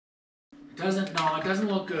No, it doesn't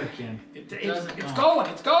look good, Ken. It's going.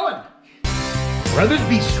 Brothers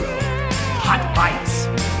Bistro, hot bites,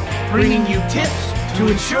 bringing you tips to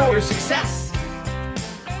ensure your success.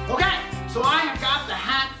 Okay, so I have got the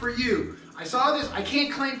hack for you. I saw this, I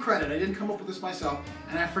can't claim credit, I didn't come up with this myself,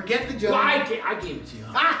 and I forget the gentleman. Well, I gave it to you.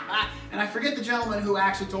 Huh? And I forget the gentleman who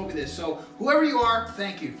actually told me this. So whoever you are,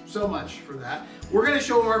 thank you so much for that. We're gonna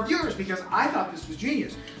show our viewers because I thought this was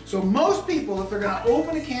genius. So most people, if they're gonna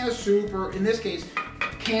open a can of soup, or in this case,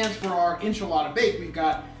 cans for our enchilada bake, we've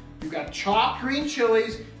got chopped green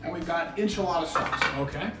chilies and we've got enchilada sauce.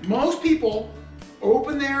 Okay. Most people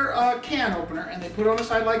open their can opener and they put it on the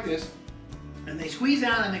side like this, and they squeeze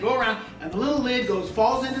down and they go around, and the little lid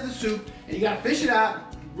falls into the soup, and you gotta fish it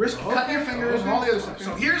out, risk cutting your fingers and all the other stuff.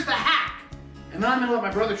 So here's the hack, and then I'm gonna let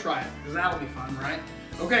my brother try it, because that'll be fun, right?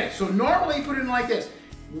 Okay, so normally you put it in like this.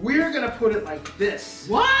 We're gonna put it like this.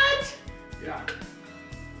 What? Yeah.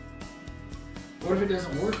 What if it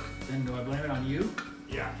doesn't work? Then do I blame it on you?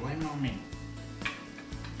 Yeah, blame it on me.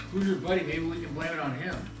 Who's your buddy? Maybe we can blame it on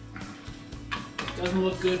him. Doesn't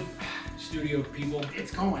look good, studio people.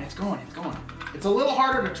 It's going. It's a little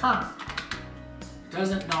harder to turn.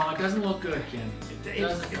 No, it doesn't look good, Ken.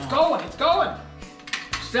 It's going.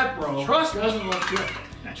 Step bro. Trust me. Doesn't look good.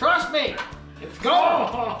 Trust me. It's going.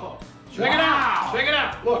 Oh, Check it out. Check it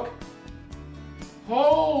out. Look.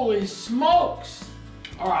 Holy smokes!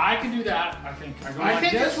 All right, I can do that. I think. I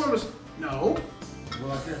think this one was no. Go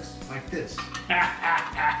like this. Like this.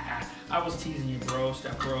 I was teasing you, bro.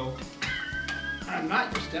 Step bro. I'm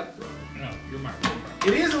not your step bro. No, you're my bro.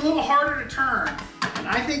 It is a little harder to turn, and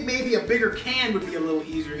I think maybe a bigger can would be a little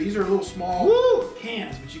easier. These are little small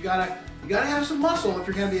cans, but you gotta have some muscle if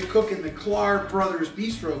you're gonna be a cook in the Clark Brothers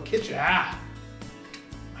Bistro kitchen. Yeah.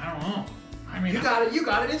 I don't know. I mean, you got it.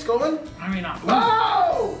 It's going. I mean,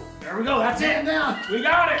 whoa! There we go. That's it. Down. We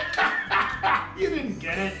got it. You didn't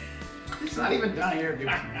get it. It's not even done here, dude.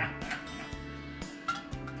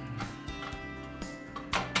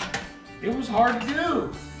 It was hard to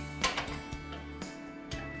do.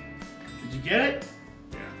 Did you get it?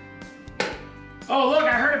 Yeah. Oh, look,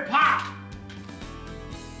 I heard it pop.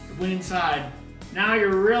 It went inside. Now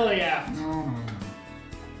you're really effed. No.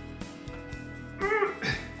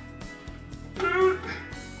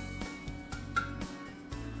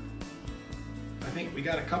 I think we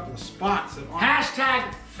got a couple of spots that aren't.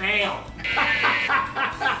 Hashtag fail.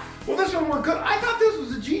 Well, this one we're good. I thought this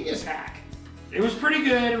was a genius hack. It was pretty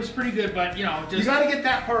good, but you know, just you got to get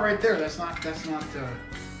that part right there. That's not. I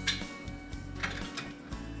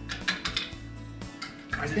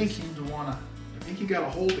think you got to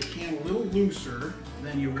hold the can a little looser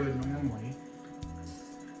than you would normally.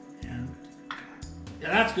 And yeah,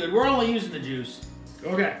 that's good. We're only using the juice.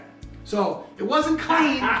 okay. So it wasn't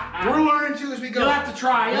clean. We're learning too as we go. You'll have to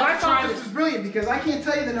try. Well, I thought this was brilliant because I can't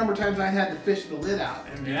tell you the number of times I had to fish the lid out.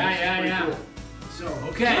 I mean, Yeah. Cool. So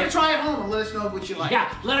okay. You're gonna try it home and let us know what you like.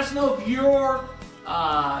 Yeah, let us know if your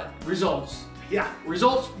results. Yeah.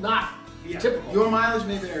 Results not typical. Your mileage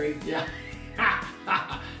may vary. Yeah.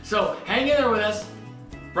 So hang in there with us.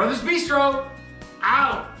 Brothers Bistro,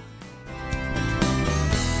 out.